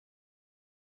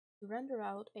To render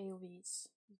out AOVs,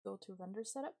 you go to Render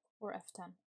Setup or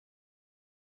F10.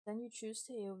 Then you choose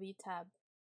the AOV tab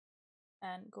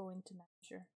and go into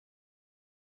Manager.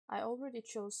 I already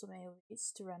chose some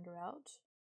AOVs to render out.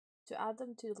 To add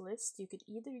them to the list, you could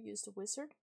either use the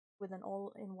wizard with an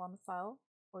all-in-one file,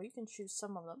 or you can choose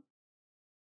some of them.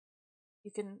 You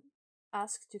can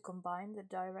ask to combine the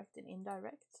direct and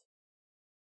indirect,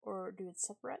 or do it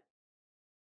separate.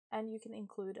 And you can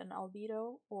include an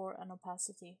albedo or an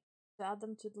opacity. To add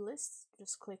them to the list,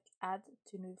 just click Add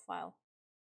to New File.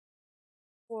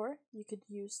 Or you could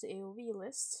use the AOV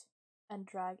list and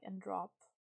drag and drop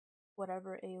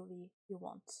whatever AOV you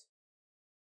want.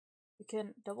 You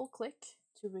can double click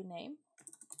to rename.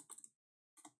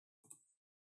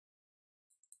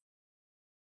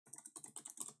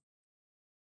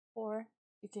 Or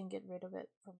you can get rid of it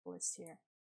from the list here.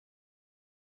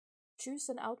 Choose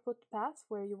an output path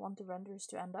where you want the renders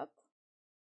to end up.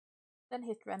 Then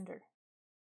hit render.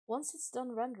 Once it's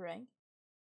done rendering,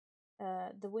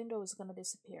 the window is going to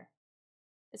disappear.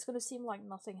 It's going to seem like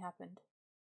nothing happened,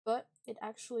 but it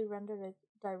actually rendered it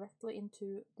directly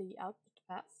into the output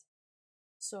path.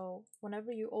 So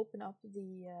whenever you open up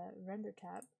the render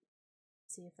tab,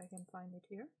 see if I can find it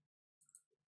here,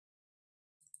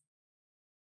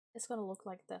 it's going to look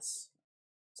like this.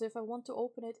 So if I want to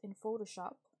open it in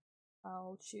Photoshop,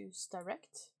 I'll choose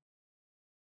direct.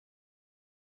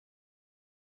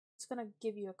 It's going to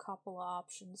give you a couple of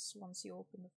options once you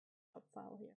open the Photoshop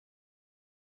file here.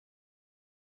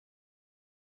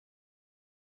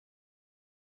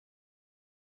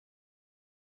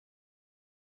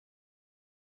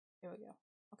 Here we go.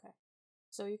 Okay.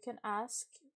 So you can ask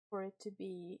for it to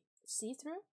be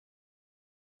see-through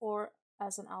or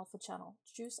as an alpha channel.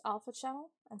 Choose alpha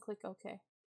channel and click OK.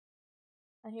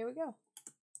 And here we go.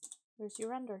 Here's your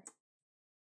render.